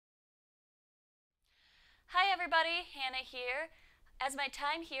Hi everybody, Hannah here. As my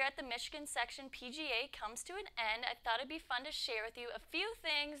time here at the Michigan Section PGA comes to an end, I thought it'd be fun to share with you a few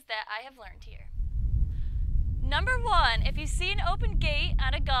things that I have learned here. Number one, if you see an open gate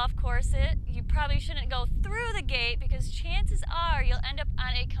on a golf course, you probably shouldn't go through the gate because chances are you'll end up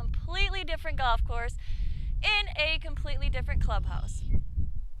on a completely different golf course in a completely different clubhouse.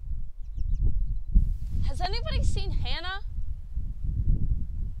 Has anybody seen Hannah?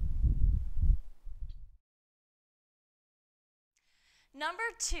 Number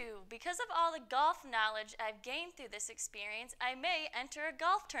two, because of all the golf knowledge I've gained through this experience, I may enter a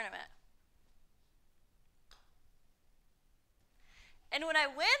golf tournament. And when I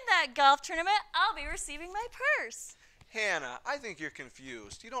win that golf tournament, I'll be receiving my purse. Hannah, I think you're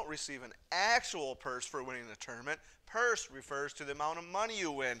confused. You don't receive an actual purse for winning the tournament. Purse refers to the amount of money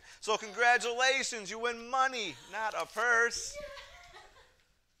you win. So congratulations, you win money, not a purse.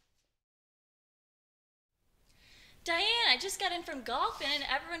 Diane, I just got in from golfing and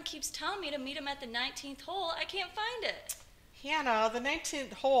everyone keeps telling me to meet them at the 19th hole. I can't find it. Hannah, the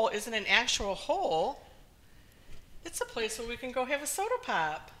 19th hole isn't an actual hole. It's a place where we can go have a soda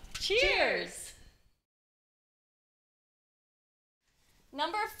pop. Cheers!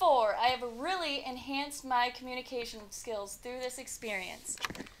 Number four, I have really enhanced my communication skills through this experience.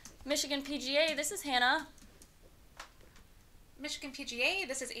 Michigan PGA, this is Hannah. Michigan PGA,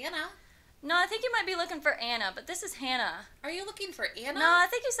 this is Anna. No, I think you might be looking for Anna, but this is Hannah. Are you looking for Anna? No, I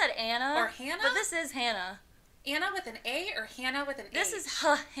think you said Anna. Or Hannah? But this is Hannah. Anna with an A or Hannah with an A? This is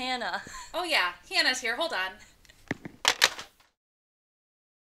Hannah. Oh yeah, Hannah's here. Hold on.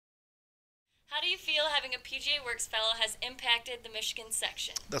 How do you feel having a PGA Works Fellow has impacted the Michigan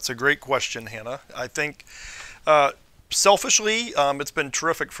section? That's a great question, Hannah. I think selfishly, it's been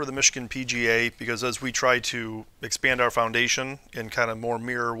terrific for the Michigan PGA because as we try to expand our foundation and kind of more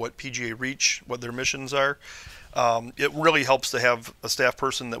mirror what PGA Reach, what their missions are, it really helps to have a staff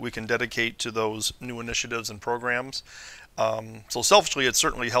person that we can dedicate to those new initiatives and programs. So selfishly, it's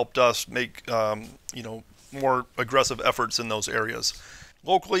certainly helped us make more aggressive efforts in those areas.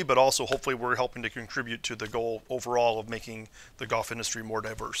 Locally, but also hopefully we're helping to contribute to the goal overall of making the golf industry more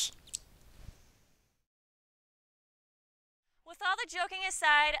diverse. With all the joking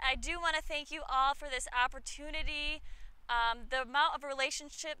aside, I do want to thank you all for this opportunity. The amount of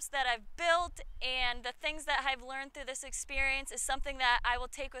relationships that I've built and the things that I've learned through this experience is something that I will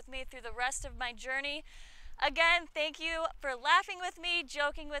take with me through the rest of my journey. Again, thank you for laughing with me,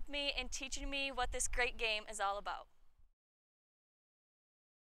 joking with me, and teaching me what this great game is all about.